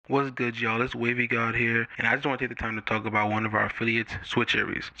What's good, y'all? It's Wavy God here, and I just want to take the time to talk about one of our affiliates, Switch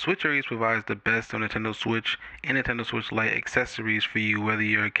Aries. Switch Aries provides the best on Nintendo Switch and Nintendo Switch Lite accessories for you, whether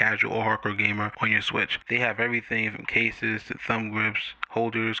you're a casual or hardcore gamer on your Switch. They have everything from cases to thumb grips,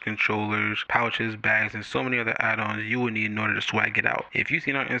 holders, controllers, pouches, bags, and so many other add-ons you will need in order to swag it out. If you've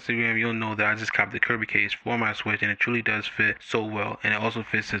seen on Instagram, you'll know that I just copped the Kirby case for my Switch, and it truly does fit so well, and it also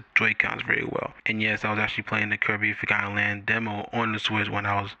fits the Joy-Cons very well. And yes, I was actually playing the Kirby Forgotten Land demo on the Switch when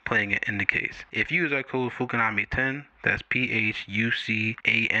I was playing it in the case. If you use our code Phucapod, that's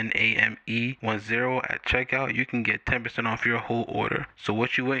Phucamame10 at checkout, you can get 10% off your whole order. So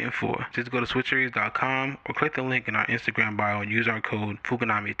what you waiting for? Just go to switcheries.com or click the link in our Instagram bio and use our code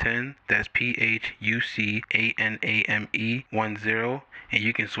Phucapod, that's Phucamame10, and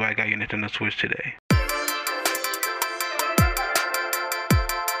you can swag out your Nintendo Switch today.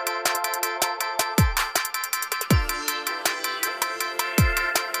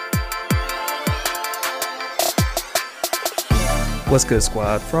 What's good,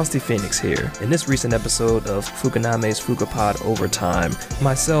 squad? Frosty Phoenix here. In this recent episode of Phucaname's Phucapod Overtime,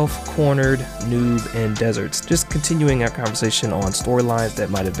 myself, Cornered, Noob, and Deserts just continuing our conversation on storylines that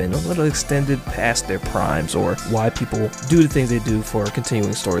might have been a little extended past their primes, or why people do the things they do for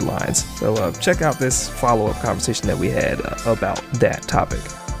continuing storylines. So check out this follow-up conversation that we had about that topic.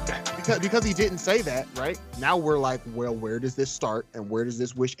 Because he didn't say that, right? Now we're like, well, where does this start and where does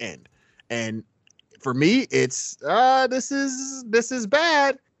this wish end? And for me, it's this is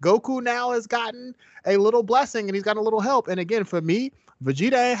bad. Goku now has gotten a little blessing and he's got a little help. And again, for me,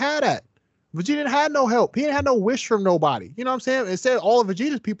 Vegeta ain't had that. Vegeta didn't have no help. He didn't have no wish from nobody. You know what I'm saying? Instead, all of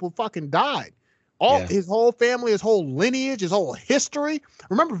Vegeta's people fucking died. His whole family, his whole lineage, his whole history.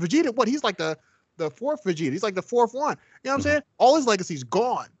 Remember, Vegeta, he's like the fourth Vegeta. He's like the fourth one. You know what I'm saying? All his legacy's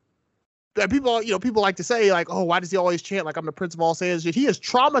gone. That people like to say, like, oh, why does he always chant like I'm the Prince of all Saiyans? He is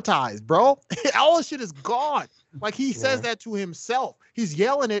traumatized, bro. All his shit is gone. Like, he says that to himself. He's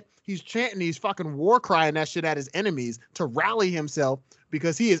yelling it. He's chanting. He's fucking war crying that shit at his enemies to rally himself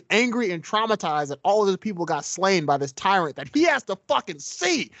because he is angry and traumatized that all of his people got slain by this tyrant that he has to fucking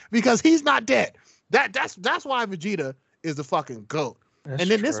see because he's not dead. That's why Vegeta is the fucking GOAT. That's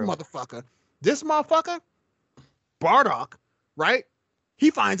and then true. This motherfucker, Bardock, right? He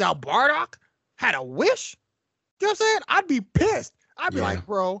finds out Bardock had a wish. You know what I'm saying? I'd be pissed. I'd be like,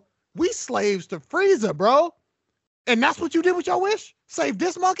 bro, we slaves to Frieza, bro. And that's what you did with your wish? Save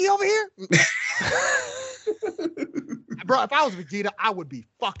this monkey over here? Bro, if I was Vegeta, I would be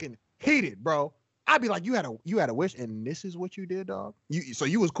fucking heated, bro. I'd be like, you had a wish, and this is what you did, dog. So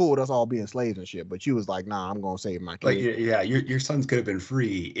you was cool with us all being slaves and shit, but you was like, nah, I'm gonna save my kid. Like, yeah, your sons could have been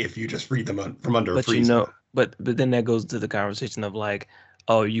free if you just freed them from under a Frieza. You know, but then that goes to the conversation of like,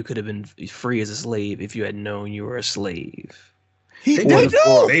 oh, you could have been free as a slave if you had known you were a slave. They do.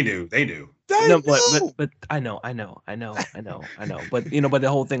 But I know. But but the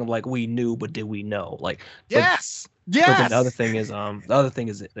whole thing of like, we knew, but did we know? Like, yes. But then the other thing is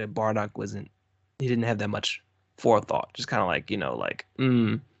that Bardock he didn't have that much forethought. Just kind of like,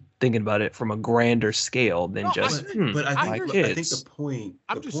 thinking about it from a grander scale than I think the point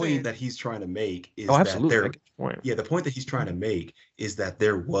that he's trying to make is the point that he's trying to make is that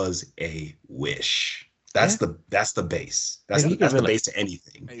there was a wish. That's the base. That's the base to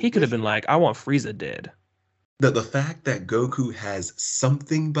anything. He could have been like, I want Frieza dead. The fact that Goku has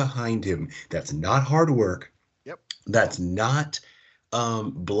something behind him that's not hard work, that's not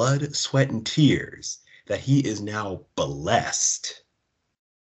blood, sweat, and tears, that he is now blessed,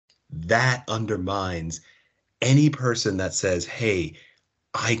 that undermines any person that says, hey,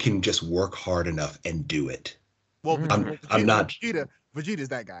 I can just work hard enough and do it. Well, I'm not. Vegeta's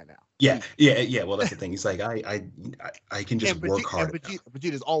that guy now. Yeah. Well, that's the thing. He's like, I can just work hard.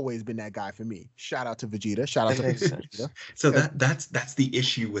 Vegeta's always been that guy for me. Shout out to Vegeta. Shout out to Vegeta. So that's the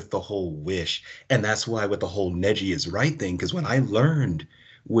issue with the whole wish, and that's why with the whole Neji is right thing. Because when I learned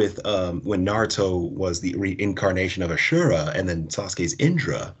with when Naruto was the reincarnation of Ashura and then Sasuke's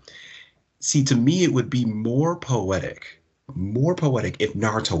Indra, see, to me it would be more poetic if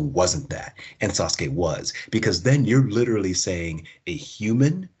Naruto wasn't that and Sasuke was, because then you're literally saying a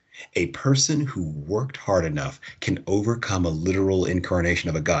human, a person who worked hard enough can overcome a literal incarnation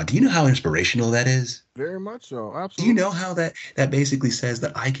of a god. Do you know how inspirational that is? Very much so. Absolutely. Do you know how that basically says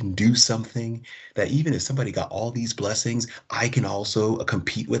that I can do something that even if somebody got all these blessings, I can also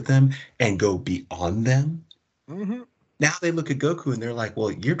compete with them and go beyond them? Mm-hmm. Now they look at Goku and they're like,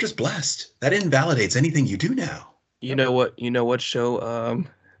 well, you're just blessed. That invalidates anything you do now. You know what show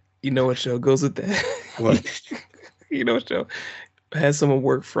goes with that? What? You know what show has someone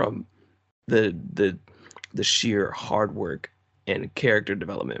work from the sheer hard work and character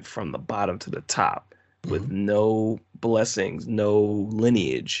development from the bottom to the top with Mhm. no blessings, no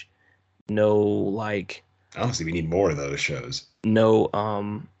lineage, no like Honestly, we need more of those shows. no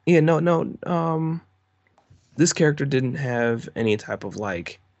yeah, no this character didn't have any type of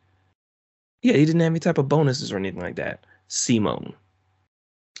like yeah, he didn't have any type of bonuses or anything like that. Simone.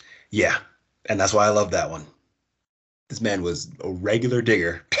 Yeah, and that's why I love that one. This man was a regular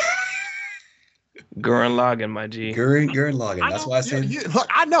digger. Gurren Lagann, my G. Gurren Lagann. That's why I said Look,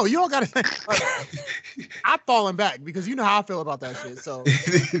 I know you don't gotta say. I'm falling back because you know how I feel about that shit. So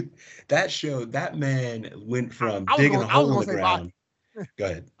that show, that man went from I was digging gonna- a I was hole gonna in the say ground. Go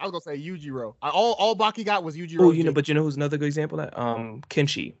ahead. I was gonna say Yujiro. All Baki got was Yujiro. Oh, you know, but you know who's another good example of that?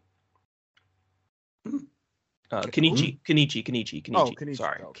 Kenshi. Hmm. Kenichi. Oh, Kenichi,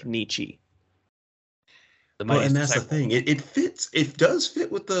 Sorry, okay. Kenichi. The Well, and mightiest that's the disciple. thing. It fits. It does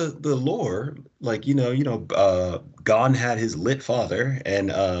fit with the lore. Like Gon had his lit father,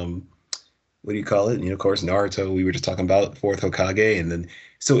 and what do you call it? Of course, Naruto. We were just talking about fourth Hokage, and then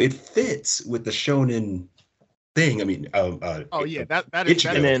so it fits with the shonen thing. I mean, Oh yeah, that is.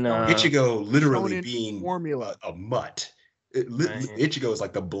 Ichigo. And then, Ichigo literally shonen being formula. a mutt. Right. Ichigo is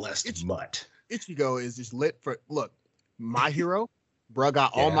like the blessed Ichi- mutt. Ichigo is just lit for look. My hero, bruh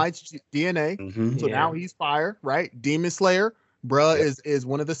got All Yeah. Might's DNA, Mhm. so Yeah. now he's fire, right? Demon Slayer, bruh Yep. is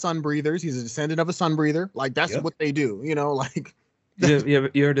one of the Sun Breathers. He's a descendant of a Sun Breather. Like that's Yep. what they do, like.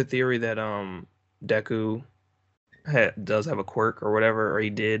 You heard the theory that Deku does have a quirk or whatever, or he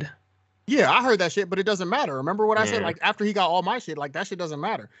did. Yeah, I heard that shit, but it doesn't matter. Remember what I said? Yeah. Like after he got all my shit, like that shit doesn't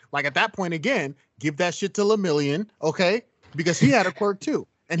matter. Like at that point again, give that shit to Lemillion, okay? Because he had a quirk too,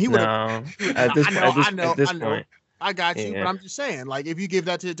 and he would have. No, at this I know. point, I got you, Yeah. but I'm just saying, like, if you give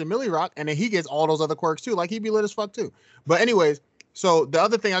that to Millie Rock, and then he gets all those other quirks too, like he'd be lit as fuck too. But anyways, so the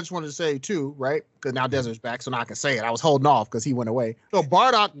other thing I just wanted to say too, right? Because now Desert's back, so now I can say it. I was holding off because he went away. So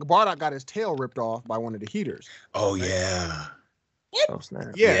Bardock got his tail ripped off by one of the heaters. Oh yeah. oh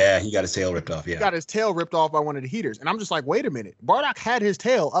snap. Yeah. He got his tail ripped off. He Yeah. got his tail ripped off by one of the heaters, and I'm just like, wait a minute. Bardock had his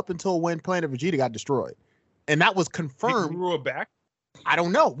tail up until when Planet Vegeta got destroyed, and that was He confirmed. grew it back. I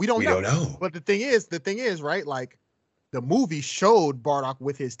don't know. We don't We know. don't know. But the thing is, right? Like, the movie showed Bardock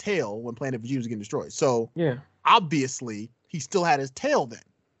with his tail when Planet Vegeta was getting destroyed. So Yeah. obviously, he still had his tail then.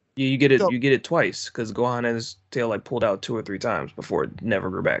 You get it. So- You get it twice because Gohan had his tail like pulled out 2 or 3 times before it never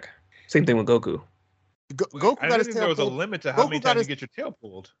grew back. Same thing with Goku. Goku I got didn't his think tail there was a pulled. limit to how Goku many got times his- you get your tail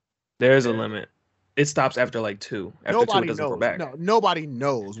pulled. There is a limit. It stops after like 2. After 2, it Nobody doesn't grow knows. back. No, nobody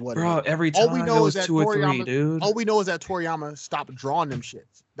knows what. Bro, it is. every All time we it know was is that 2 or 3, Toriyama- dude. All we know is that Toriyama stopped drawing them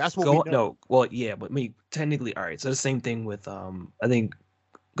shits. That's what we know. No, well, yeah, but technically, all right. So the same thing with I think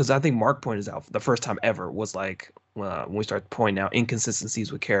because I think Mark pointed out the first time ever was like when we start pointing out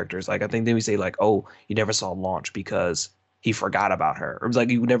inconsistencies with characters. Like I think then we say like, oh, you never saw Launch because he forgot about her, or it was like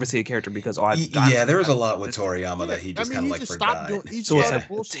you would never see a character because Yeah, there was a lot with Toriyama that he I just mean, kind of he like just forgot. stopped doing. He So it's started like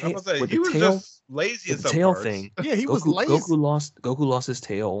the bullshit. I was like, with he the was tail- just lazy in with the some tail parts. thing. Yeah, he was lazy. Goku lost his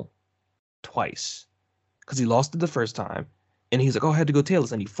tail twice because he lost it the first time, and he's like, oh, I had to go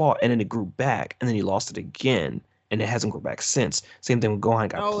tailless, and he fought, and then it grew back, and then he lost it again, and it hasn't grown back since. Same thing with Gohan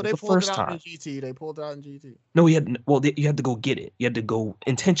got No, pulled they the pulled first it out time. in GT. They pulled it out in GT. No, you had to go get it. You had to go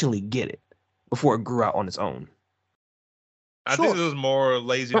intentionally get it before it grew out on its own. I Sure. think it was more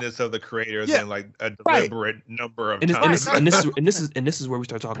laziness of the creator Yeah, than like a right. deliberate number of And, times. this is where we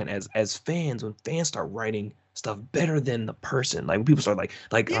start talking as fans. When fans start writing stuff better than the person, like when people start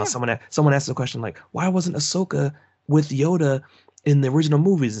Yeah. someone asked the question like, why wasn't Ahsoka with Yoda in the original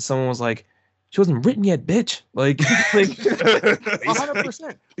movies? And someone was like, she wasn't written yet, bitch. Like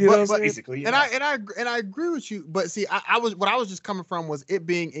 100%. You know what I'm But- saying? Basically, And I agree with you. But see, I was just coming from was it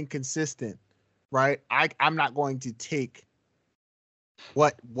being inconsistent, right? I'm not going to take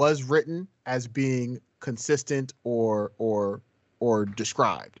what was written as being consistent or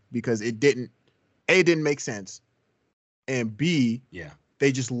described because it didn't make sense, and B, yeah.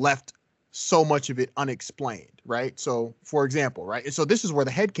 they just left so much of it unexplained, right? So, for example, right? And so this is where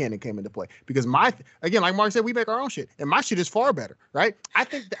the headcanon came into play because again, like Mark said, we make our own shit, and my shit is far better, right? I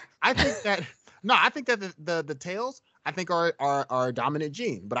think that the tails I think are a dominant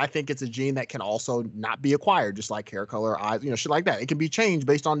gene, but I think it's a gene that can also not be acquired, just like hair color, eyes, shit like that. It can be changed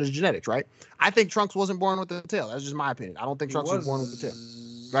based on the genetics, right? I think Trunks wasn't born with the tail. That's just my opinion. I don't think Trunks was born with the tail,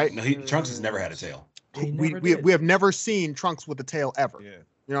 right? No, Trunks has never had a tail. He We never did. have never seen Trunks with the tail ever. Yeah.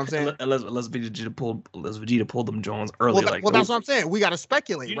 You know what I'm saying? Unless Vegeta pulled them Jones early. Well, that's what I'm saying. We got to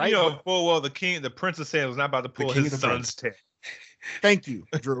speculate, You right? know full well the prince of Saiyan was not about to pull king his of the son's tail. Thank you,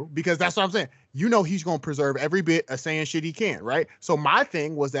 Drew, because that's what I'm saying. You know he's going to preserve every bit of Saiyan shit he can, right? So my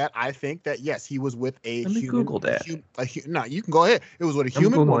thing was that I think that, yes, he was with a Let me human. Google that. No, you can go ahead. It was with a I'm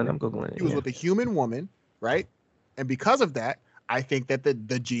human Googling. woman. I'm Googling it. He was with a human woman, right? And because of that, I think that the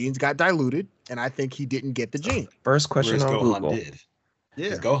genes got diluted, and I think he didn't get the gene. First question Whereas on Gohan Google. did. Yeah.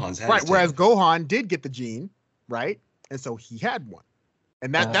 Because Gohan's had Right. his Whereas tail. Gohan did get the gene, right? And so he had one.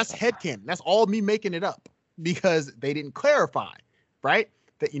 And that's headcanon. That's all me making it up because they didn't clarify, right?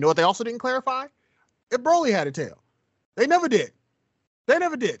 That, you know what they also didn't clarify? If Broly had a tail. They never did. They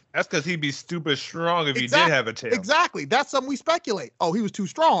never did. That's because he'd be stupid strong if he Exactly. did have a tail. Exactly. That's something we speculate. Oh, he was too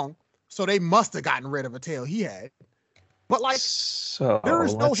strong, so they must have gotten rid of a tail he had. But like, So there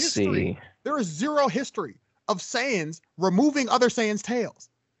is no let's history. see. There is zero history of Saiyans removing other Saiyans' tails.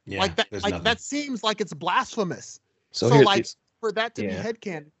 Yeah, like that, there's like nothing. that seems like it's blasphemous. So, So here, like for that to yeah. be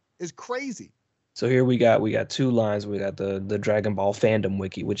headcanon is crazy. So here we got two lines. We got the Dragon Ball fandom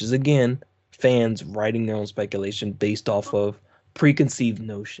wiki, which is again fans writing their own speculation based off of preconceived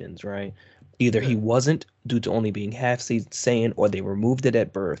notions, right? Either he wasn't due to only being half Saiyan, or they removed it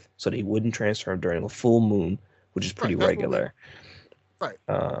at birth so that he wouldn't transform during a full moon, which is pretty Right, that's what regular.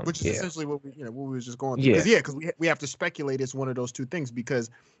 Right. Which is yeah. essentially what we was just going through. Because we have to speculate it's one of those two things, because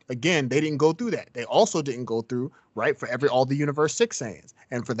again, they didn't go through that. They also didn't go through, right, for all the Universe 6 Saiyans.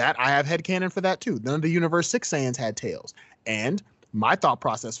 And for that, I have headcanon for that too. None of the Universe 6 Saiyans had tails. And my thought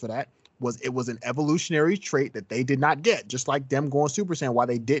process for that was it was an evolutionary trait that they did not get, just like them going Super Saiyan. Why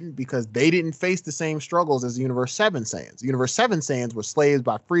they didn't? Because they didn't face the same struggles as the Universe 7 Saiyans. The Universe 7 Saiyans were slaves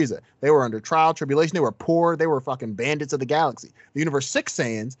by Frieza. They were under trial, tribulation. They were poor. They were fucking bandits of the galaxy. The Universe 6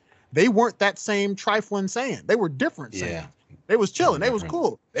 Saiyans, they weren't that same trifling Saiyan. They were different Saiyans. Yeah. They was chilling. They was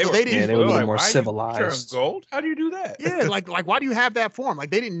cool. So they didn't. they were a little like, more why you civilized. turn gold? How do you do that? Yeah, like why do you have that form? Like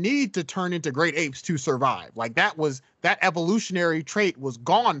they didn't need to turn into great apes to survive. Like that evolutionary trait was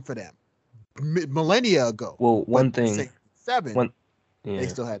gone for them millennia ago. Well, one But thing, Saiyan 7, yeah. they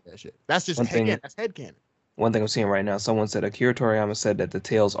still had that shit. That's just One thing- that's headcanon. One thing I'm seeing right now, someone said Akira Toriyama said that the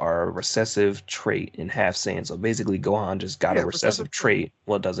tails are a recessive trait in half Saiyan. So basically, Gohan just got a recessive trait.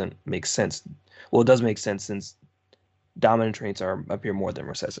 Well, it doesn't make sense. Well, it does make sense since dominant traits appear more than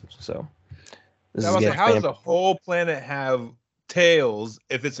recessive. So this is again, how does the whole planet have tails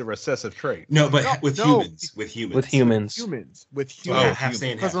if it's a recessive trait? No, but with no. humans. with humans. With humans. So half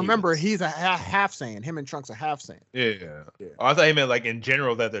Saiyan, Because half remember, humans. he's a half Saiyan. Him and Trunks are half Saiyan. Yeah. Yeah. Oh, I thought he meant like in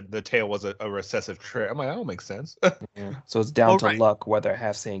general that the tail was a recessive trait. I'm like, that don't make sense. Yeah. So it's down to right. luck whether a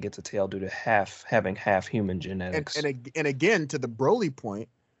half Saiyan gets a tail due to having half human genetics. And again, to the Broly point,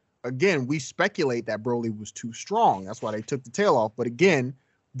 again, we speculate that Broly was too strong. That's why they took the tail off. But again,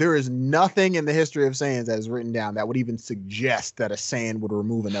 there is nothing in the history of Saiyans that is written down that would even suggest that a Saiyan would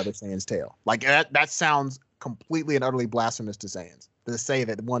remove another Saiyan's tail. Like that sounds completely and utterly blasphemous to Saiyans to say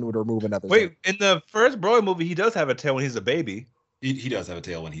that one would remove another. Wait, Saiyan. in the first Broly movie, he does have a tail when he's a baby. He does have a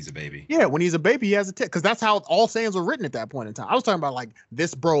tail when he's a baby. Yeah, when he's a baby, he has a tail, because that's how all Saiyans were written at that point in time. I was talking about like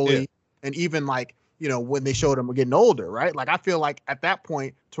this Broly, and even like, you know, when they showed him getting older, right? Like I feel like at that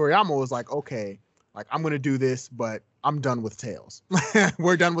point, Toriyama was like, okay, like I'm gonna do this, but I'm done with tails.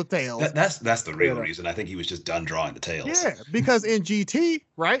 We're done with tails. That's the real Yeah. reason. I think he was just done drawing the tails. Yeah, because in GT,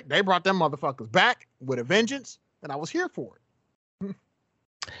 right, they brought them motherfuckers back with a vengeance, and I was here for it.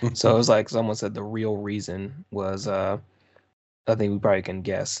 So it was like someone said the real reason was I think we probably can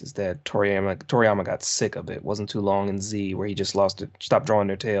guess is that Toriyama got sick of it. Wasn't too long in Z where he just stopped drawing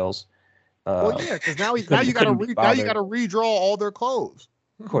their tails. Well, yeah, because now you couldn't gotta be now you bothered. gotta redraw all their clothes.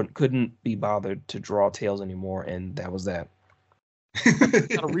 Couldn't be bothered to draw tails anymore, and that was that.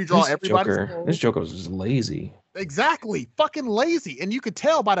 Gotta redraw everybody's This clothes. Joker was just lazy. Exactly, fucking lazy, and you could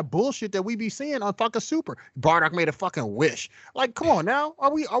tell by the bullshit that we be seeing on fucking Super. Bardock made a fucking wish. Like, come on now,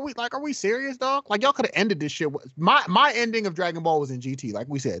 are we serious, dog? Like, y'all could have ended this shit. My ending of Dragon Ball was in GT, like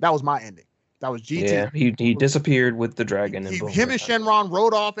we said. That was my ending. That was GT. Yeah, he disappeared with the dragon. And boom, Him and Shenron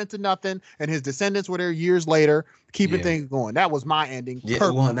rode off into nothing, and his descendants were there years later, keeping Yeah. things going. That was my ending. Yeah,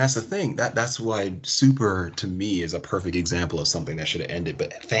 Perfect. well, and that's the thing. That's why Super to me is a perfect example of something that should have ended,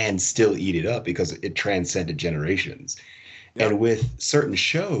 but fans still eat it up because it transcended generations. Yep. And with certain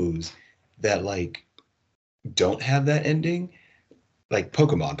shows that like don't have that ending, like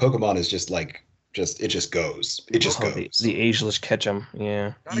Pokemon is just like it just goes. It just Oh, goes. the ageless catch him.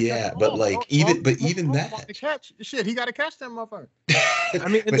 Yeah. Gotta Yeah, catch but them all, like dog. even Pokemon that. to catch shit, he got to catch them motherfuckers. I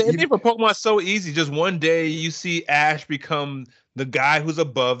mean, But the ending even- for Pokemon's so easy. Just one day you see Ash become the guy who's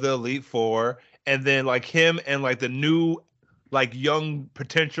above the Elite Four, and then like him and like the new, like young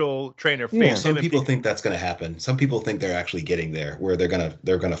potential trainer. Yeah. face Some him and people think that's going to happen. Some people think they're actually getting there, where they're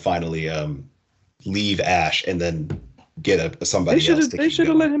gonna finally leave Ash and then get somebody else to They keep should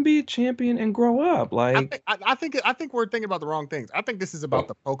have going. let him be a champion and grow up. Like I think we're thinking about the wrong things. I think this is about Oh.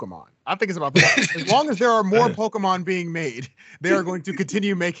 the Pokemon. I think it's about as long as there are more Pokemon being made, they are going to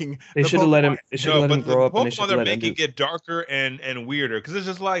continue making. they the should have let him. Pokemon- They should have let him but the grow up, and they should Pokemon have they're let him making do. get darker and weirder because it's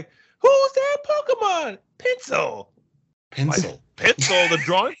just like, who's that Pokemon? Pencil. Pencil. Like, Pencil, the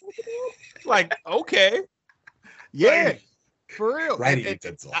drawing. Like, okay. Yeah, Like, for real. Writing And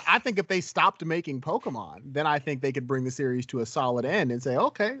pencil. I think if they stopped making Pokemon, then I think they could bring the series to a solid end and say,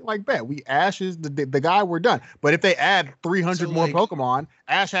 okay, like bet we Ash is the guy, we're done. But if they add 300 So, more like, Pokemon,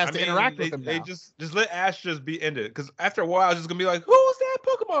 Ash has I to mean, interact with them they now. just let Ash just be ended because after a while, it's just gonna be like, who's that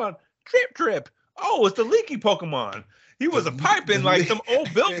Pokemon? Trip. Oh, it's the leaky Pokemon. He was a piping like some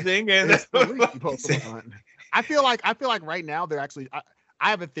old building, and It's the leaky Pokemon. I feel like right now they're actually. I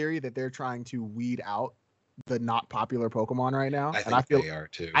have a theory that they're trying to weed out the not popular Pokemon right now, I and I think feel they are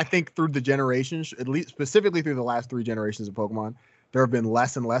too. I think through the generations, at least specifically through the last 3 generations of Pokemon, there have been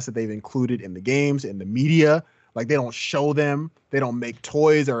less and less that they've included in the games, in the media. Like they don't show them, they don't make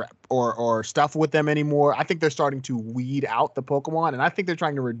toys or stuff with them anymore. I think they're starting to weed out the Pokemon, and I think they're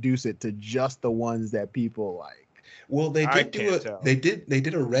trying to reduce it to just the ones that people like. Well, they I did can't tell. they did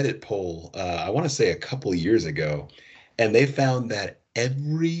a Reddit poll. I want to say a couple of years ago, and they found that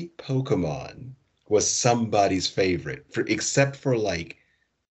every Pokemon was somebody's favorite, except for like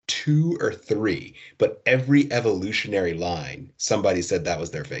 2 or 3. But every evolutionary line, somebody said that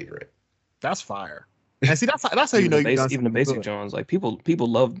was their favorite. That's fire. And see, that's how you know you've done Even the something basic good. Jones, like people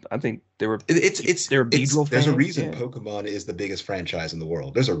love. I think they were. It's They're Beedrill there's a fans, reason yeah. Pokemon is the biggest franchise in the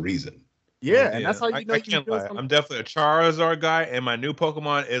world. There's a reason. Yeah, and that's how you know I you can't build lie. something. I'm definitely a Charizard guy, and my new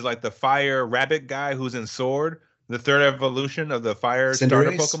Pokemon is like the Fire Rabbit guy who's in Sword, the third evolution of the Fire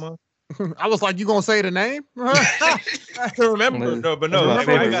starter Cinderace? Pokemon. I was like, you gonna say the name? I can remember, That's but my no.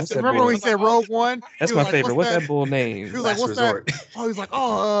 favorite. I got What's that Cinderace. Remember bull? when he I was said like, oh, Rogue One? That's He my was like, favorite. What's that bull name? He was like, Last what's resort. that? Oh, he's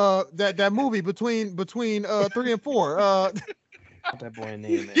like, that movie between 3 and 4. What that boy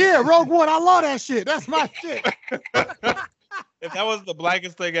name? Man? Yeah, Rogue One. I love that shit. That's my shit. If that was the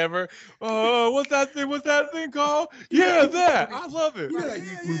blackest thing ever, what's that thing called? Yeah, that. I love it. You know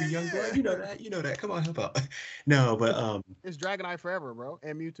that movie, Young Blood. You know that. Come on, help out. No, but It's Dragonite forever, bro,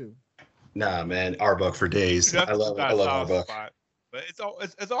 and Mewtwo. nah, man, Arbok for days. That's I love not a soft Arbok. spot. But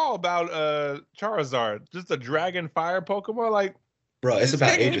it's all about Charizard, just a dragon fire Pokemon. Like, Bro, it's Just about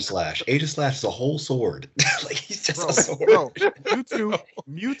hang it. Aegislash. Aegislash is a whole sword. Like he's just a sword. Bro,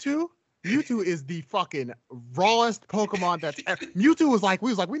 Mewtwo is the fucking rawest Pokemon that's ever. Mewtwo was like, we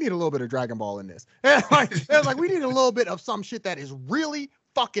need a little bit of Dragon Ball in this. And like, we need a little bit of some shit that is really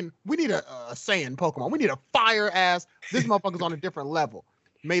fucking. We need a Saiyan Pokemon. We need a fire ass. This motherfucker's on a different level.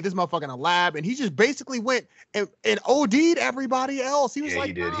 Made this motherfucker in a lab, and he just basically went and OD'd everybody else. He was Yeah, like,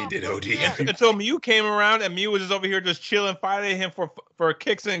 he did. He did OD. Yeah. until Mew came around, and Mew was just over here just chilling, fighting him for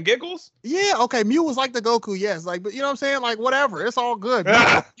kicks and giggles. Yeah, okay. Mew was like the Goku, yes. Like, but you know what I'm saying? Like, whatever. It's all good.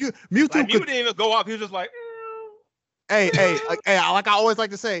 Like, Mewtwo Mew could. didn't even go off. He was just like, Hey, like I always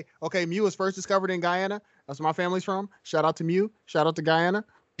like to say, okay, Mew was first discovered in Guyana. That's where my family's from. Shout out to Mew. Shout out to Guyana,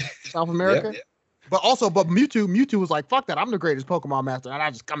 South America. Yep. But Mewtwo was like, fuck that. I'm the greatest Pokemon master. And I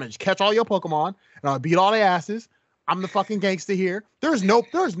just come and just catch all your Pokemon and I'll beat all their asses. I'm the fucking gangster here. There's no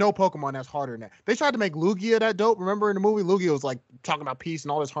Pokemon that's harder than that. They tried to make Lugia that dope. Remember in the movie, Lugia was like talking about peace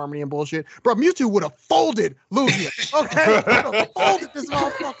and all this harmony and bullshit. Bro, Mewtwo would have folded Lugia. Okay? Would have folded this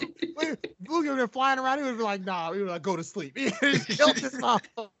motherfucker. Lugia would have flying around. He would be like, nah, he would like go to sleep. He killed this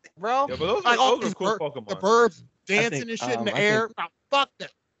motherfucker, bro. yeah, but those, Like, all those are these cool the Pokemon. birds dancing think, and shit in the I air. Nah, fuck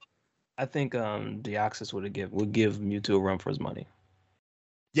that. I think Deoxys would give Mewtwo a run for his money.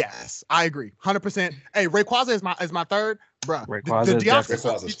 Yes, I agree, 100%. Hey, Rayquaza is my third, bro. Rayquaza The is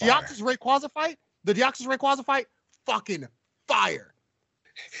Rayquaza's the Deoxys Rayquaza fight, fucking fire.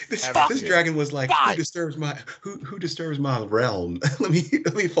 This Fuck. dragon was like, Fine. who disturbs my realm? let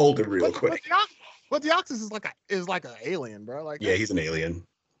me fold him real quick. But Deoxys is like an alien, bro. Like Yeah, he's an alien.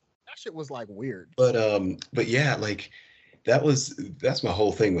 that shit was like weird. But yeah, like that's my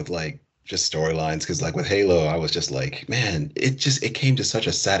whole thing with like just storylines, because like with Halo, I was just like, man, it came to such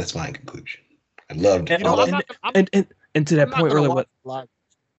a satisfying conclusion. I loved And, You know, and to that I'm not point gonna earlier, watch what live.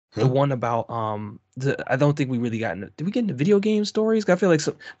 the one about I don't think we really got into. Did we get into video game stories? I feel like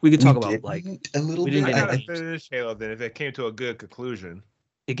we could talk about like a little we bit. didn't I get gotta into finish Halo then if it came to a good conclusion.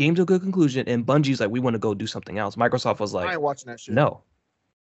 it came to a good conclusion, and Bungie's like, we want to go do something else. Microsoft was I like, ain't watching that shit. no.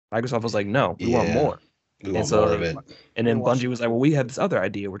 Microsoft was like, no, we want Yeah. more. We want so- more of it. And then I watched Bungie was like, well, we have this other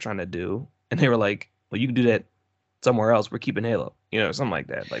idea we're trying to do, and they were like, well, you can do that somewhere else. We're keeping Halo, something like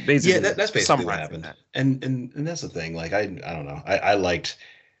that. Like basically, Yeah, that's basically what summarizing happened. that. And that's the thing. Like I don't know. I liked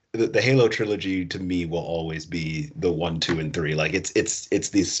the Halo trilogy to me will always be the 1, 2, and 3. Like it's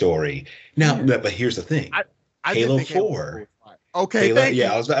the story. Now, Yeah. no, but here's the thing. I did Halo think Halo 4 4. was fire. Okay, Halo, thank yeah,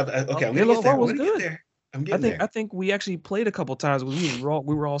 you. I was okay, I'm gonna Halo get 4 there. I'm was gonna get good. there. I'm I getting think there. I think we actually played a couple times. We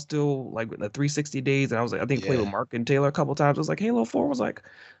were all still like the 360 days, and I was like, I think played with Yeah. Mark and Taylor a couple times. It was like Halo 4 was like,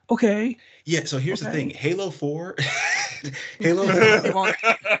 okay, Yeah, so here's the okay. thing. Halo 4 Halo 4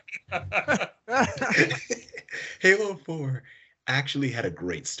 Halo 4 actually had a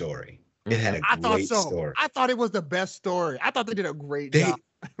great story. It had a I thought great so. story. I thought it was the best story. I thought they did a great They job.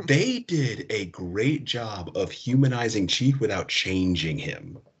 they did a great job of humanizing Chief without changing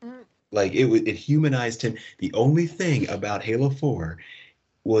him. Like it humanized him. The only thing about Halo 4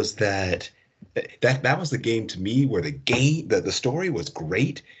 was that was the game to me where the story was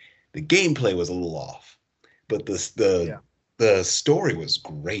great. The gameplay was a little off. But Yeah. the story was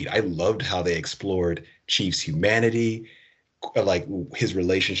great. I loved how they explored Chief's humanity, like his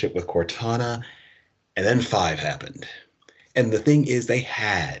relationship with Cortana, and then 5 happened. And the thing is, they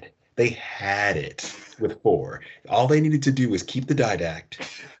had it with 4. All they needed to do was keep the didact,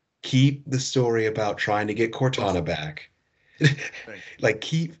 keep the story about trying to get Cortana back. Like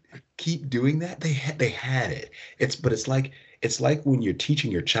keep doing that. They had it. It's like when you're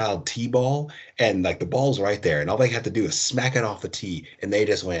teaching your child T-ball and like the ball's right there and all they have to do is smack it off the tee and they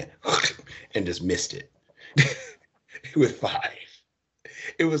just went and just missed it with 5.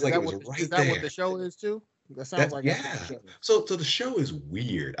 It was like it was right Is that there. what the show is too? That sounds like that's what Yeah. the show is. So the show is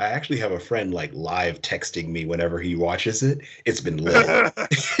weird. I actually have a friend like live texting me whenever he watches it. It's been lit.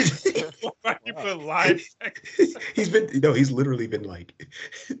 Why you put live sex? He's literally been like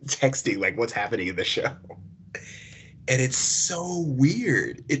texting like what's happening in the show. And it's so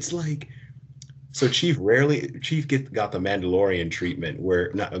weird. It's like so Chief got the Mandalorian treatment where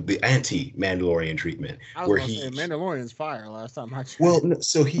not the anti-Mandalorian treatment I was where gonna say Mandalorian's fire last time I checked. well no,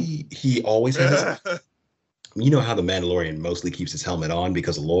 so he always has you know how the Mandalorian mostly keeps his helmet on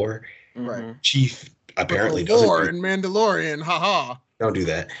because of lore. Right. Chief apparently Lore doesn't in Mandalorian, haha. don't do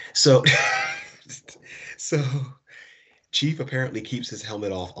that. So so Chief apparently keeps his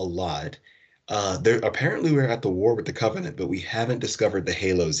helmet off a lot. Apparently we're at the war with the Covenant, but we haven't discovered the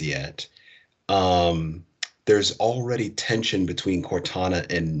Halos yet. There's already tension between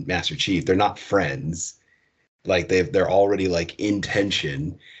Cortana and Master Chief. They're not friends. Like they're already like in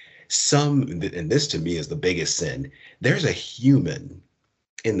tension. And this to me is the biggest sin. There's a human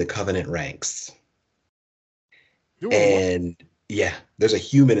in the Covenant ranks. Doing yeah, there's a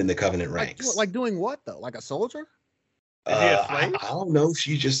human in the Covenant what? ranks. Like doing what though? Like a soldier? Is he a slave? I don't know.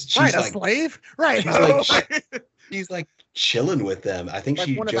 She's Right, like a slave? Right. she's like chilling with them. I think like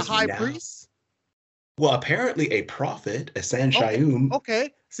she one of the just high now, priests? well, apparently a prophet, a San Shayum.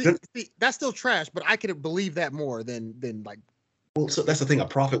 Okay. See, that's still trash, but I could believe that more than like. Well, so that's the thing. A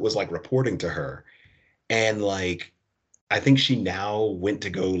prophet was like reporting to her, and like I think she now went to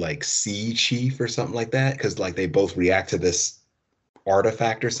go like see Chief or something like that because like they both react to this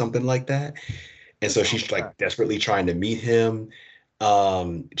artifact or something like that, and so she's like desperately trying to meet him.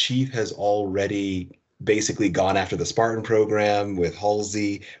 Chief has already basically gone after the Spartan program with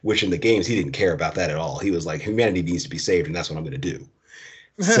Halsey, which in the games he didn't care about that at all. He was like, humanity needs to be saved, and that's what I'm going to do.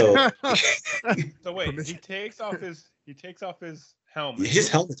 So, So wait, he takes off his helmet. his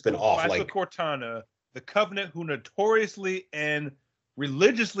helmet's been off. Fights Like with Cortana, the Covenant, who notoriously and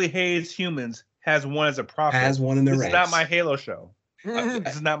religiously hates humans, has one as a prophet. has one in their This ranks. is not my Halo show.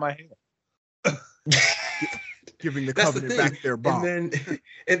 This is not my Halo. Giving the That's the Covenant thing. back their bomb. And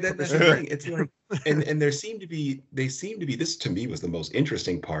then that's the thing. It's like, and they seem to be. This to me was the most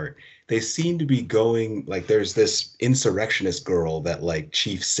interesting part. They seem to be going like there's this insurrectionist girl that like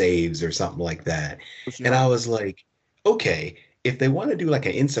Chief saves or something like that. And I was like, okay, if they want to do like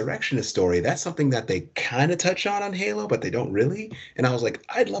an insurrectionist story, that's something that they kind of touch on Halo, but they don't really. And I was like,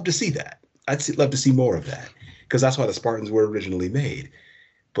 I'd love to see that. Love to see more of that because that's why the Spartans were originally made.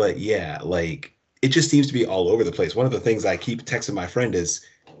 But yeah, like it just seems to be all over the place. One of the things I keep texting my friend is,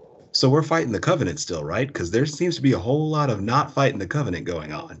 so we're fighting the Covenant still, right? Because there seems to be a whole lot of not fighting the Covenant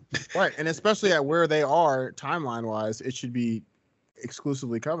going on. Right, and especially at where they are timeline wise, it should be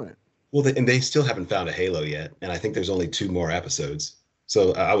exclusively Covenant. Well, and they still haven't found a Halo yet, and I think there's only 2 more episodes.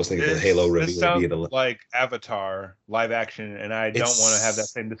 So I was thinking the Halo This reveal would be sounds like Avatar live action, and I don't want to have that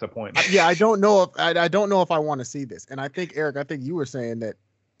same disappointment. Yeah, I don't know if I want to see this. And I think Eric, I think you were saying that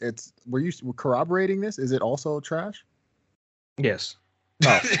were you corroborating this? Is it also trash? Yes.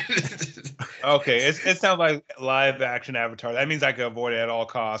 Okay, it sounds like live action Avatar. That means I could avoid it at all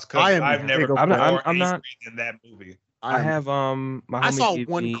costs because I am I've never. big- I'm not in that movie. I have my I homie saw gave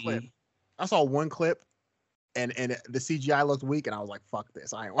one me- clip. I saw one clip, and the CGI looked weak, and I was like, "Fuck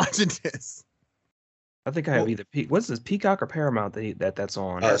this! I ain't watching this." I think I have either what's this, Peacock or Paramount that's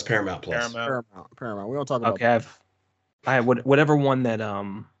on? It's Paramount Plus. Paramount. We don't talk about. Okay, I have whatever one that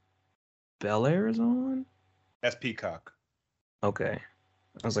Bel Air is on. That's Peacock. Okay,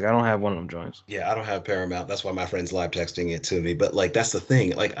 I was like, I don't have one of them joints. Yeah, I don't have Paramount. That's why my friend's live texting it to me. But like, that's the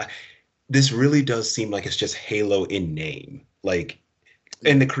thing. Like, this really does seem like it's just Halo in name. Like,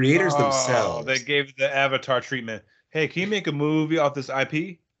 and the creators themselves. They gave the Avatar treatment. Hey, can you make a movie off this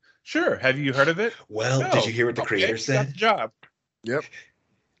IP? Sure. Have you heard of it? Well, No. did you hear what the creator You got said? the job. Yep.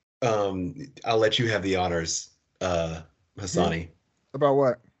 I'll let you have the honors, Hassani, About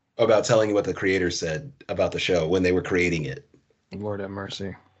what? about telling you what the creators said about the show when they were creating it. Lord have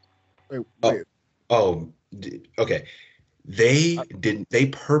mercy. Wait. Okay. They didn't. They I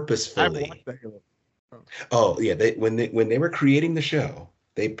haven't purposefully. watched the Halo. Oh yeah. When they were creating the show,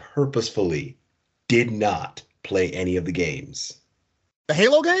 they purposefully did not play any of the games. The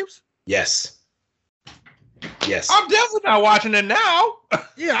Halo games? Yes. Yes. I'm definitely not watching it now.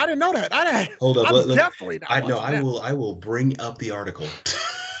 Yeah, I didn't know that. Hold up. I'm definitely not. I know. watching that. I will bring up the article.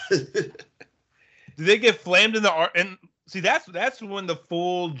 Did they get flamed in the art? And see, that's when the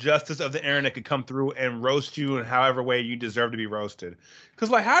full justice of the internet could come through and roast you in however way you deserve to be roasted. Because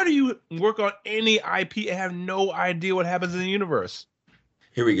like, how do you work on any IP and have no idea what happens in the universe?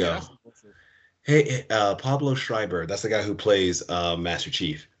 Here we go. That's bullshit. Hey, Pablo Schreiber. That's the guy who plays Master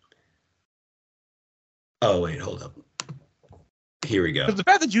Chief. Oh wait, hold up. Here we go. Because the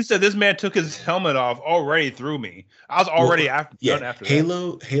fact that you said this man took his helmet off already threw me. I was already done after that.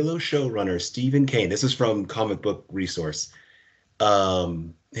 Halo showrunner Stephen Kane. This is from Comic Book Resource.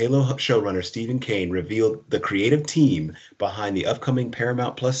 Halo showrunner Stephen Kane revealed the creative team behind the upcoming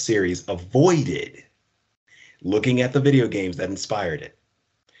Paramount Plus series avoided looking at the video games that inspired it.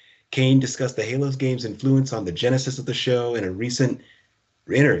 Kane discussed the Halo's game's influence on the genesis of the show in a recent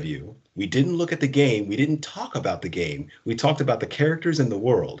interview. We didn't look at the game. We didn't talk about the game. We talked about the characters in the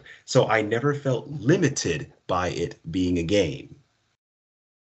world. So I never felt limited by it being a game.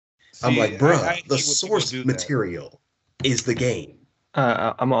 See, I'm like, bruh, I the hate when source people do that. material is the game.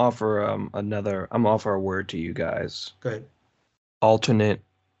 I'm gonna offer I'm gonna offer a word to you guys. Go ahead. Alternate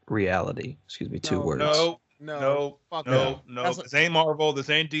reality. Excuse me, two No, words. No, fuck no. That's This ain't Marvel. This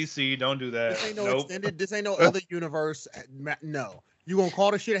ain't DC. Don't do that. This ain't no Nope. extended. This ain't no other universe. No, you gonna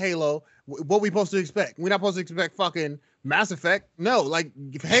call this shit Halo? What we supposed to expect? We're not supposed to expect fucking Mass Effect. No, like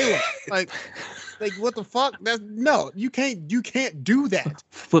Halo. like what the fuck? No. You can't do that.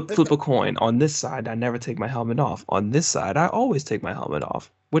 Flip a coin. On this side, I never take my helmet off. On this side, I always take my helmet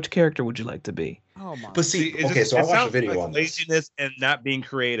off. Which character would you like to be? Oh my. But see, it okay, just- so I it watched a sounds video like on this. laziness and not being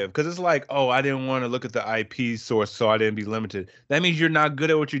creative, because it's like, oh, I didn't want to look at the IP source, so I didn't be limited. That means you're not good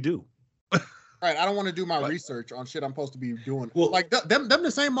at what you do. Right, I don't want to do my research on shit I'm supposed to be doing. Well- like them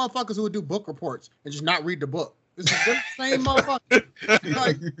the same motherfuckers who would do book reports and just not read the book. It's them same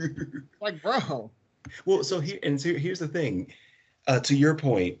motherfuckers. like, bro. Well, so here's the thing. To your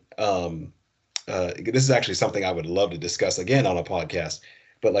point, this is actually something I would love to discuss again on a podcast.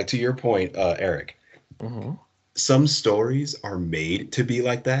 But like to your point, Eric, Mm-hmm. some stories are made to be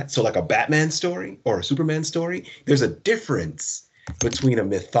like that. So like a Batman story or a Superman story, there's a difference between a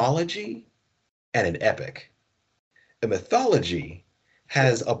mythology and an epic. A mythology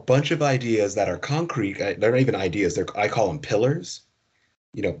has a bunch of ideas that are concrete. They're not even ideas. I call them pillars.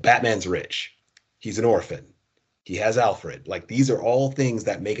 You know, Batman's rich. He's an orphan. He has Alfred. Like, these are all things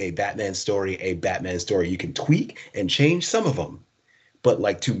that make a Batman story a Batman story. You can tweak and change some of them. But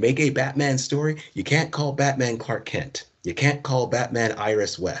like, to make a Batman story, you can't call Batman Clark Kent. You can't call Batman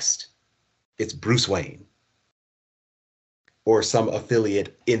Iris West. It's Bruce Wayne. Or some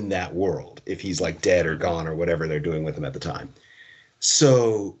affiliate in that world, if he's like dead or gone or whatever they're doing with him at the time.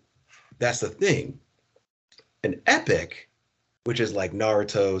 So that's the thing. An epic, which is like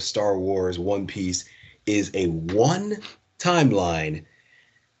Naruto, Star Wars, One Piece, is a one timeline.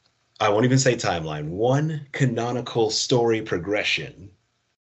 I won't even say timeline, one canonical story progression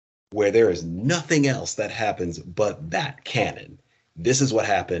where there is nothing else that happens but that canon. This is what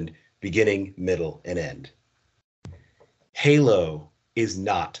happened, beginning, middle, and end. Halo is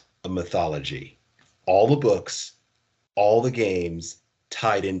not a mythology. All the books, all the games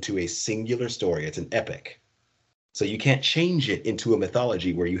tied into a singular story. It's an epic. So you can't change it into a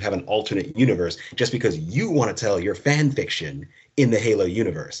mythology where you have an alternate universe just because you want to tell your fan fiction in the Halo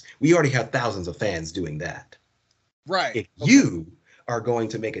universe. We already have thousands of fans doing that. Right. If you are going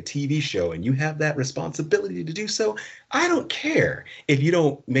to make a TV show and you have that responsibility to do so, I don't care if you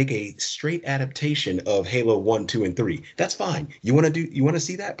don't make a straight adaptation of Halo 1, 2, and 3. That's fine. You want to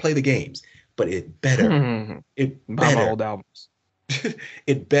see that? Play the games. but it better, Buy my old albums.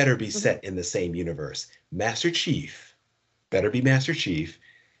 it better be set in the same universe. Master Chief better be Master Chief.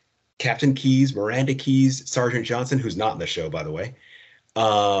 Captain Keyes, Miranda Keyes, Sergeant Johnson, who's not in the show, by the way.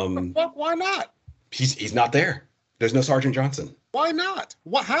 Why not? He's not there. There's no Sergeant Johnson. Why not?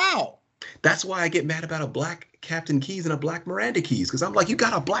 What? How? That's why I get mad about a black Captain Keyes and a black Miranda Keyes, because I'm like, you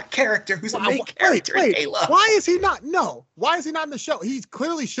got a black character who's a main character in Halo. Why is he not? No. Why is he not in the show? He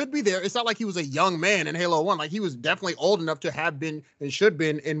clearly should be there. It's not like he was a young man in Halo 1. Like, he was definitely old enough to have been and should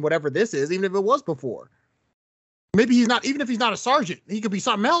been in whatever this is, even if it was before. Maybe he's not, even if he's not a sergeant, he could be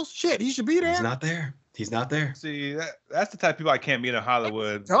something else. Shit, he should be there. He's not there. He's not there. See, that's the type of people I can't meet in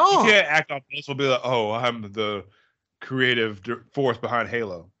Hollywood. Oh. You can't act on this. Will be like, oh, I'm the creative force behind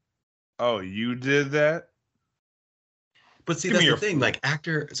Halo. Oh, you did that? But see, that's the thing. Like,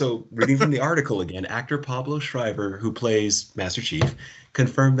 so reading from the article again, actor Pablo Schreiber, who plays Master Chief,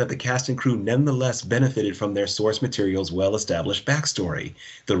 confirmed that the cast and crew nonetheless benefited from their source material's well-established backstory.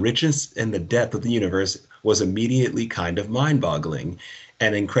 The richness and the depth of the universe was immediately kind of mind-boggling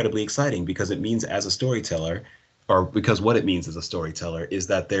and incredibly exciting, because it means as a storyteller, or because what it means as a storyteller is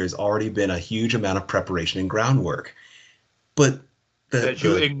that there's already been a huge amount of preparation and groundwork. But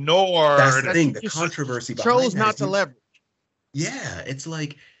you ignored. That's the thing. The controversy behind chose not to leverage. Yeah, it's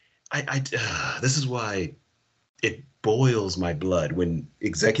like this is why it boils my blood when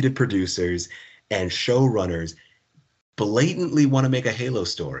executive producers and showrunners blatantly want to make a Halo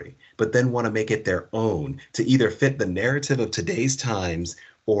story, but then want to make it their own to either fit the narrative of today's times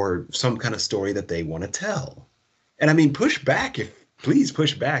or some kind of story that they want to tell. And I mean, please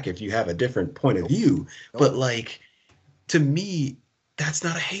push back if you have a different point of view. But like, to me, that's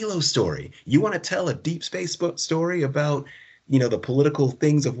not a Halo story. You want to tell a deep space story about, the political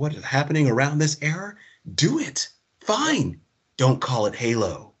things of what is happening around this era? Do it. Fine. Don't call it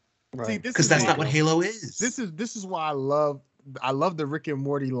Halo. Right. Because that's not what Halo is. This is why I love the Rick and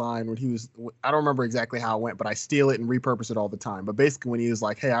Morty line when he was, I don't remember exactly how it went, but I steal it and repurpose it all the time. But basically when he was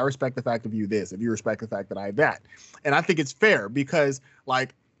like, hey, I respect the fact of you this, if you respect the fact that I have that. And I think it's fair because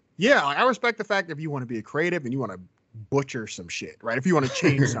like, yeah, I respect the fact if you want to be a creative and you want to butcher some shit, right? If you want to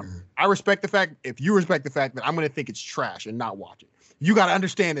change something, I respect the fact, if you respect the fact that I'm going to think it's trash and not watch it. You got to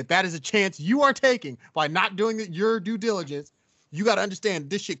understand that is a chance you are taking by not doing your due diligence. You got to understand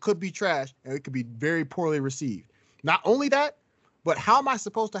this shit could be trash and it could be very poorly received. Not only that, but how am I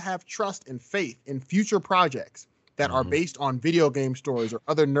supposed to have trust and faith in future projects that are based on video game stories or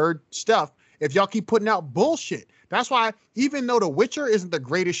other nerd stuff if y'all keep putting out bullshit? That's why, even though The Witcher isn't the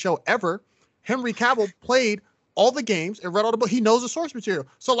greatest show ever, Henry Cavill played all the games and read all the books. He knows the source material.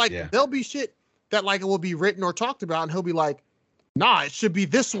 So like, there'll be shit that like it will be written or talked about and he'll be like, nah, it should be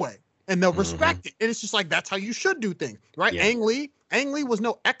this way. And they'll respect it. And it's just like, that's how you should do things, right? Yeah. Ang Lee was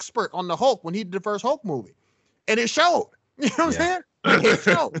no expert on the Hulk when he did the first Hulk movie. And it showed. You know what I'm saying? It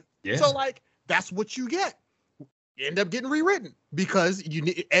showed. So like, that's what you get. You end up getting rewritten because you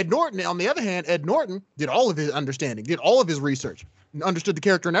need Ed Norton. On the other hand, Ed Norton did all of his understanding, did all of his research, understood the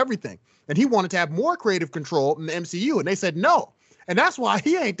character and everything. And he wanted to have more creative control in the MCU. And they said no. And that's why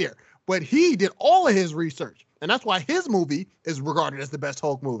he ain't there. But he did all of his research. And that's why his movie is regarded as the best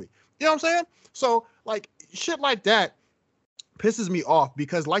Hulk movie. You know what I'm saying? So like shit like that pisses me off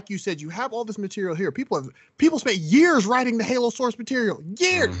because like you said, you have all this material here. People spent years writing the Halo source material.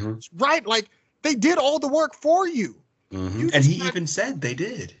 Years, right? Like they did all the work for you. And he even said they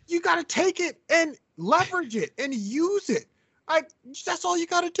did. You got to take it and leverage it and use it. That's all you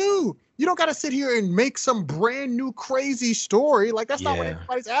got to do. You don't got to sit here and make some brand new crazy story. Like that's not what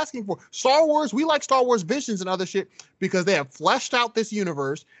anybody's asking for. Star Wars, we like Star Wars Visions and other shit because they have fleshed out this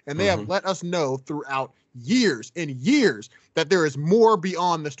universe and they have let us know throughout years and years that there is more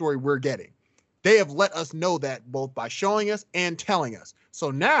beyond the story we're getting. They have let us know that both by showing us and telling us.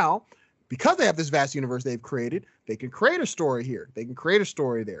 So now, because they have this vast universe they've created, they can create a story here. They can create a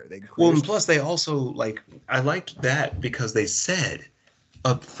story there. They can create and plus they also I liked that because they said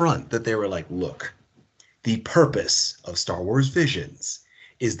up front that they were like, look, the purpose of Star Wars Visions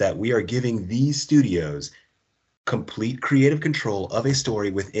is that we are giving these studios complete creative control of a story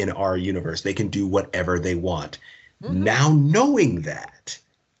within our universe. They can do whatever they want. Now knowing that,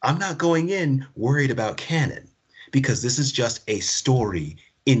 I'm not going in worried about canon because this is just a story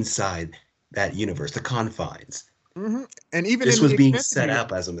inside that universe, the confines. And even this was being set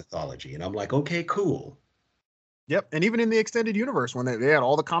up as a mythology, and I'm like, okay, cool. Yep, and even in the extended universe, when they had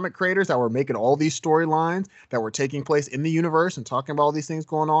all the comic creators that were making all these storylines that were taking place in the universe and talking about all these things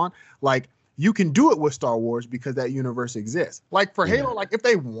going on, like you can do it with Star Wars because that universe exists. Like for Halo, like if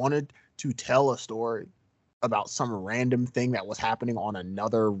they wanted to tell a story, about some random thing that was happening on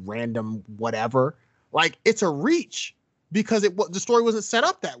another random whatever. Like it's a reach because the story wasn't set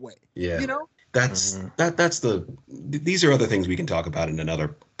up that way. Yeah. You know? These are other things we can talk about in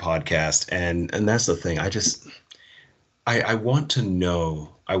another podcast. And that's the thing. I want to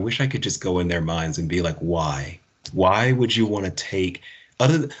know, I wish I could just go in their minds and be like, why? Why would you want to take,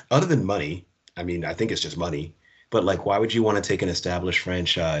 other than money? I mean, I think it's just money, but like, why would you want to take an established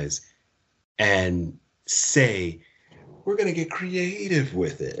franchise and say, we're going to get creative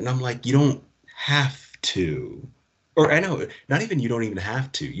with it? And I'm like, you don't have to. Or I know, not even you don't even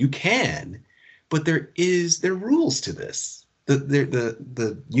have to. You can, but there are rules to this.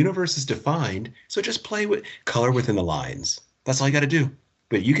 The universe is defined, so just play with color within the lines. That's all you got to do.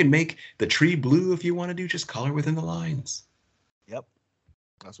 But you can make the tree blue if you want to do, just color within the lines. Yep.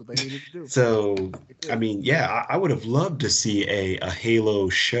 That's what they needed to do. So, I mean, yeah, I would have loved to see a Halo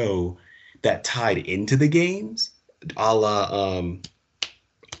show that tied into the games, a la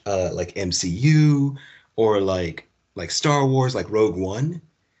like MCU or like Star Wars, like Rogue One.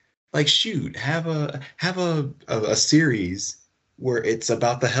 Like, shoot, have a series where it's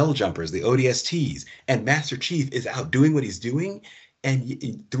about the Hell Jumpers, the ODSTs, and Master Chief is out doing what he's doing,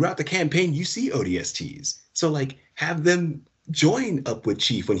 and throughout the campaign you see ODSTs. So like, have them join up with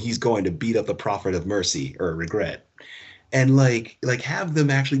Chief when he's going to beat up the Prophet of Mercy or Regret, and like have them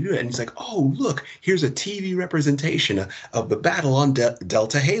actually do it. And he's like, oh look, here's a TV representation of the battle on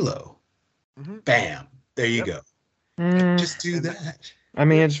Delta Halo. Mm-hmm. Bam, there you go. Just do that. I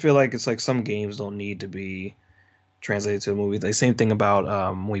mean, I just feel like it's like some games don't need to be translated to a movie. The same thing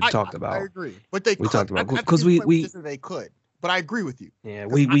about we've talked about. I agree, but they talked about because they could. But I agree with you. Yeah,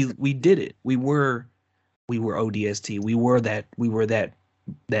 we did it. We were ODST. We were that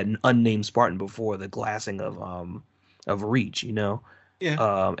unnamed Spartan before the glassing of Reach. You know.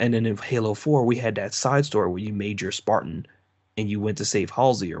 Yeah. And then in Halo 4, we had that side story where you made your Spartan, and you went to save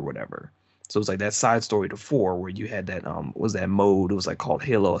Halsey or whatever. So it was like that side story to 4 where you had that was that mode. It was like called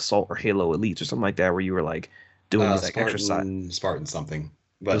Halo Assault or Halo Elites or something like that, where you were like doing like exercise. Spartan something.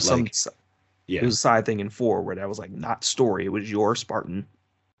 But it was it was a side thing in 4 where that was like not story. It was your Spartan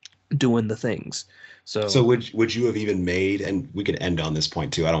doing the things. So would you have even made, and we can end on this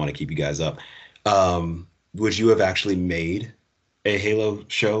point too, I don't want to keep you guys up. Would you have actually made a Halo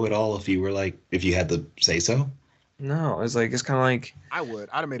show at all if you had to say so? No, it's kind of like I'd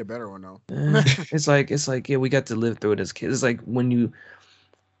have made a better one though. It's like yeah, we got to live through it as kids. It's like when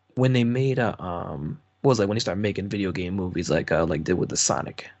they made when they started making video game movies like did with the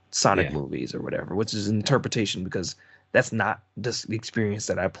Sonic movies or whatever, which is an interpretation because that's not the experience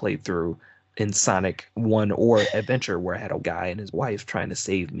that I played through in Sonic 1 or Adventure, where I had a guy and his wife trying to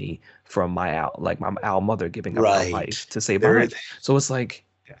save me from my owl mother giving up her life to save my life. So it's like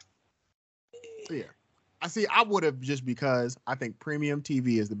yeah. I would have, just because I think premium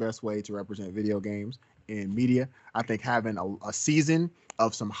TV is the best way to represent video games in media. I think having a season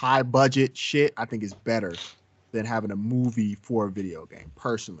of some high budget shit, I think is better than having a movie for a video game,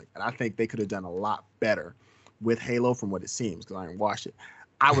 personally. And I think they could have done a lot better with Halo from what it seems, because I didn't watch it.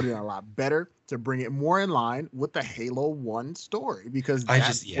 I would have done a lot better to bring it more in line with the Halo 1 story, because that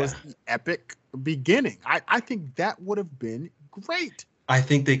was the epic beginning. I think that would have been great. I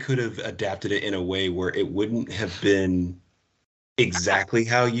think they could have adapted it in a way where it wouldn't have been exactly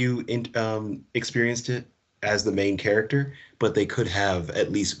how you experienced it as the main character, but they could have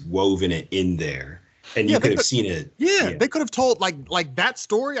at least woven it in there, and you could have seen it. Yeah, they could have told like that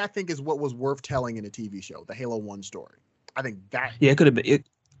story. I think is what was worth telling in a TV show, the Halo 1 story. I think that. Yeah, it could have been.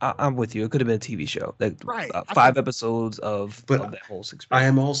 I'm with you. It could have been a TV show, right? 5 episodes of that whole experience. I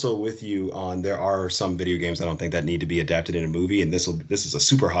am also with you on there are some video games I don't think that need to be adapted in a movie, and this is a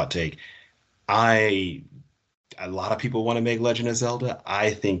super hot take. A lot of people want to make Legend of Zelda.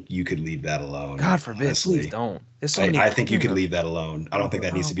 I think you could leave that alone. God forbid, honestly. Please don't. I think you could leave that alone. I don't think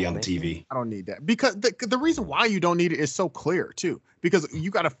that needs to be on the TV. I don't need that, because the reason why you don't need it is so clear too, because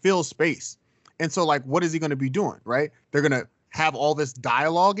you got to fill space, and so like, what is he going to be doing? Right? They're gonna have all this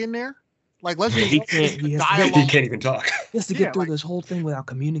dialogue in there. Like, Legend of Zelda, he can't even talk. He has to get through this whole thing without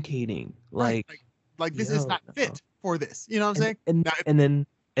communicating. Like this is not fit for this. You know what I'm saying?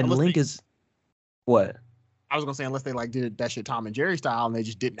 And Link is what? I was gonna say, unless they did that shit Tom and Jerry style, and they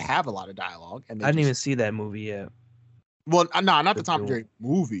just didn't have a lot of dialogue. And I didn't even see that movie yet. Well, no, not the Tom and Jerry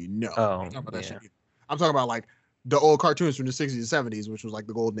movie. No, I'm talking about that shit. I'm talking about like the old cartoons from the 60s and 70s, which was like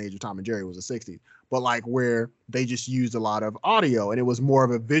the golden age of Tom and Jerry was the 60s, but like where they just used a lot of audio and it was more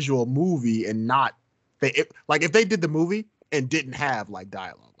of a visual movie, and not if they did the movie and didn't have like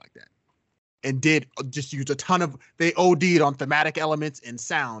dialogue like that, and did just use a ton of, they OD'd on thematic elements and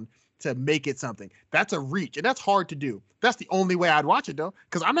sound, to make it something. That's a reach, and that's hard to do. That's the only way I'd watch it though,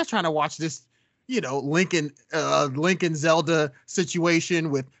 because I'm not trying to watch this, Lincoln Zelda situation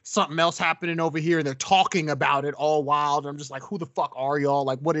with something else happening over here, and they're talking about it all wild. I'm just like, who the fuck are y'all?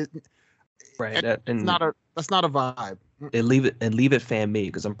 Like, what is? Right. That's not a vibe. And leave it fan made,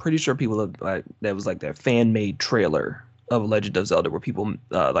 because I'm pretty sure people have, that was like their fan made trailer of Legend of Zelda, where people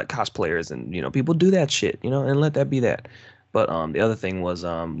like cosplayers and people do that shit, and let that be that. But the other thing was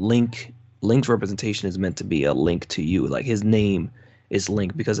Link's representation is meant to be a link to you, like his name is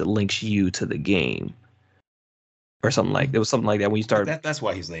Link because it links you to the game, or something like, there was something like that when you start. That's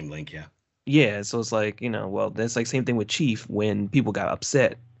why he's named Link, yeah. Yeah, so it's like, well, that's like same thing with Chief when people got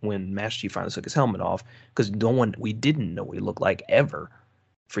upset when Master Chief finally took his helmet off, because we didn't know what he looked like ever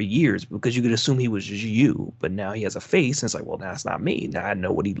for years, because you could assume he was just you, but now he has a face, and it's like, well, that's not me. Now I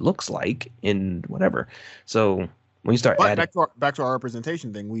know what he looks like in whatever. So when you start adding back to our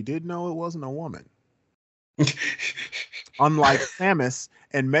representation thing, we did know it wasn't a woman. Unlike Samus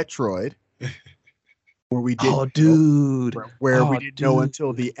and Metroid, where we didn't we didn't know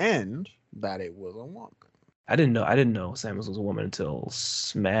until the end that it was a woman. I didn't know Samus was a woman until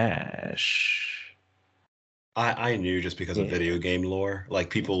Smash. I knew just because of video game lore.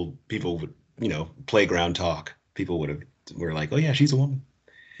 Like people would, playground talk. People were like, oh yeah, she's a woman.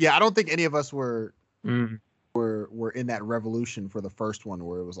 Yeah, I don't think any of us were in that revolution for the first one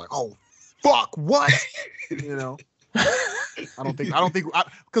where it was like, oh fuck, what? I don't think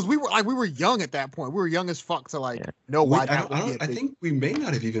because we were young at that point. We were young as fuck to know why that would be a thing. I think we may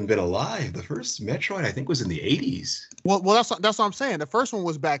not have even been alive. The first Metroid, I think, was in the 80s. Well, that's what I'm saying. The first one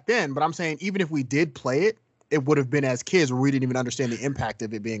was back then, but I'm saying even if we did play it, it would have been as kids where we didn't even understand the impact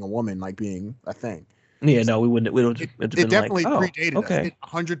of it being a woman, like being a thing. Yeah, no, we wouldn't. It definitely predated us. It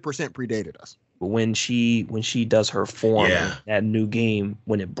 100% predated us. But when she does her form in that new game,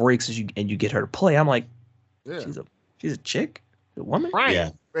 when it breaks and you get her to play, I'm like, she's a chick, a woman. Right. Yeah.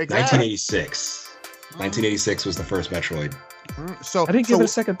 Exactly. 1986. 1986 was the first Metroid. So I didn't give it a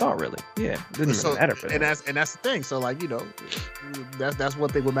second thought, really. Yeah, it didn't really matter for and that's the thing. So that's one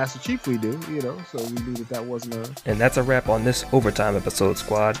thing with Master Chief we do, So we knew that wasn't a. And that's a wrap on this overtime episode,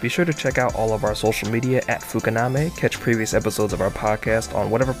 squad. Be sure to check out all of our social media at Phucaname. Catch previous episodes of our podcast on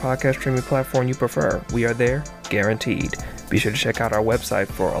whatever podcast streaming platform you prefer. We are there, guaranteed. Be sure to check out our website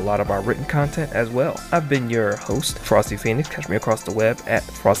for a lot of our written content as well. I've been your host, Frosty Phoenix. Catch me across the web at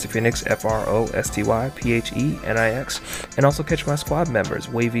Frosty Phoenix, FROSTYPHENIX. And also catch my squad members,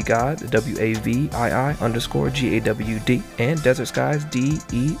 Wavy God, WAVII_GAWD, and Desert Skies,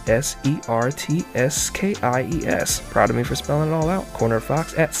 DESERTSKIES. Proud of me for spelling it all out. Corner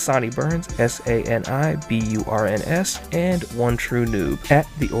Fox at Sonny Burns, SANIBURNS, and One True Noob at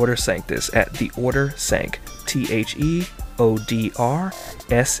The Order Sanctus, at The Order Sank, THEODRSANC,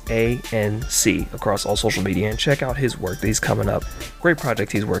 across all social media, and check out his work that he's coming up. Great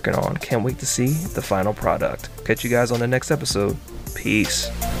project he's working on. Can't wait to see the final product. Catch you guys on the next episode. Peace.